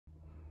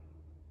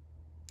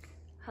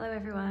Hello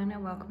everyone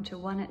and welcome to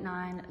 1 at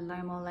 9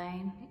 Loughmore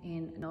Lane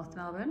in North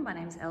Melbourne. My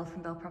name is Elle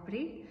from Bell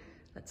Property.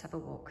 Let's have a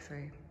walk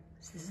through.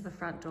 So this is the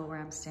front door where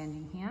I'm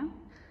standing here.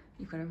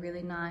 You've got a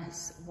really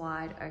nice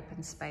wide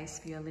open space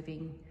for your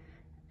living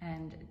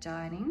and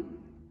dining.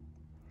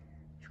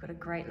 You've got a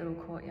great little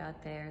courtyard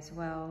there as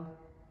well,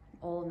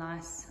 all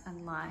nice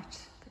and light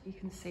that you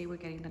can see we're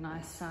getting the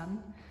nice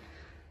sun.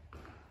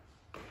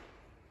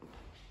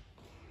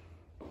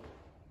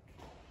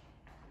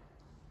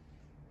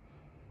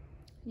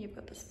 You've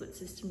got the split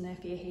system there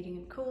for your heating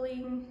and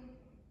cooling.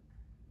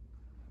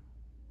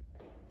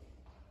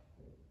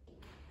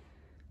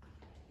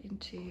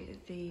 Into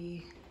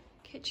the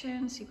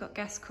kitchen, so you've got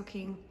gas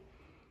cooking,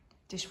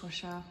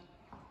 dishwasher,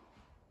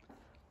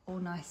 all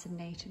nice and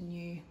neat and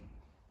new.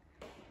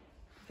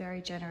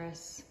 Very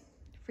generous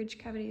fridge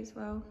cavity as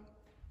well.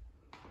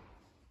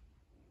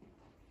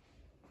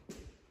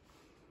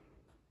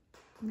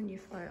 And then you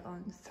flow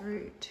on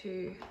through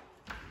to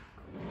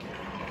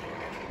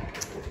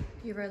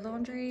your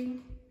laundry.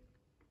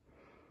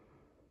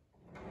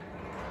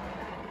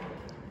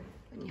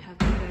 Then you have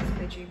the first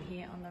bedroom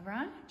here on the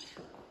right.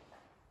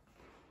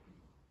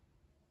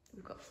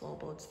 We've got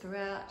floorboards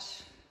throughout.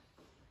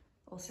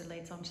 Also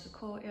leads onto the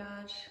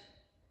courtyard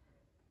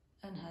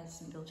and has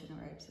some built-in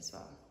robes as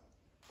well.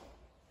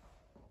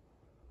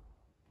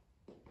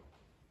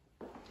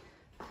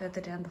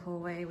 Further down the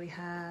hallway we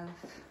have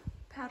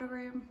powder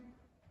room.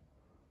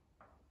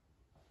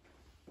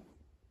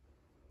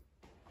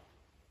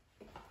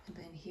 And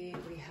then here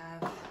we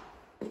have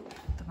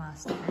the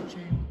master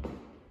bedroom,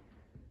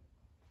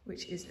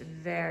 which is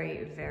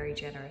very, very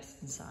generous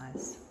in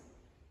size.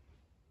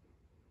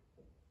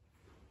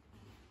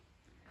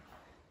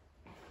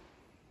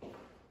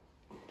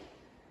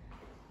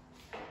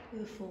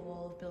 With a full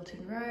wall of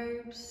built-in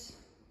robes,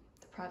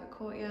 the private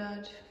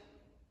courtyard,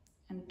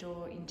 and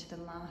door into the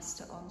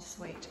master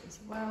ensuite as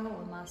well,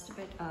 or master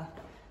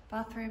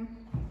bathroom.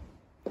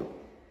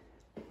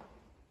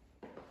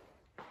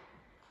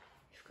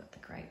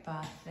 Great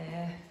bath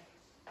there,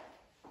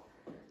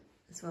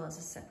 as well as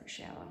a separate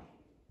shower.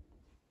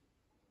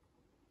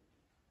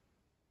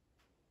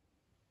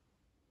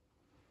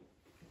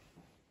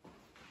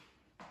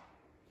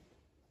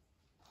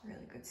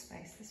 Really good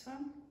space, this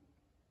one.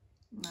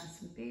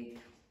 Nice and big.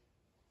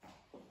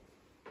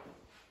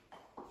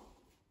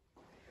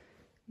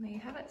 And there you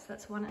have it. So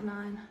that's 1 at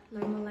 9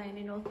 Loughmore Lane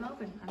in North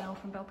Melbourne. I'm Elle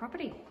from Bell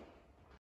Property.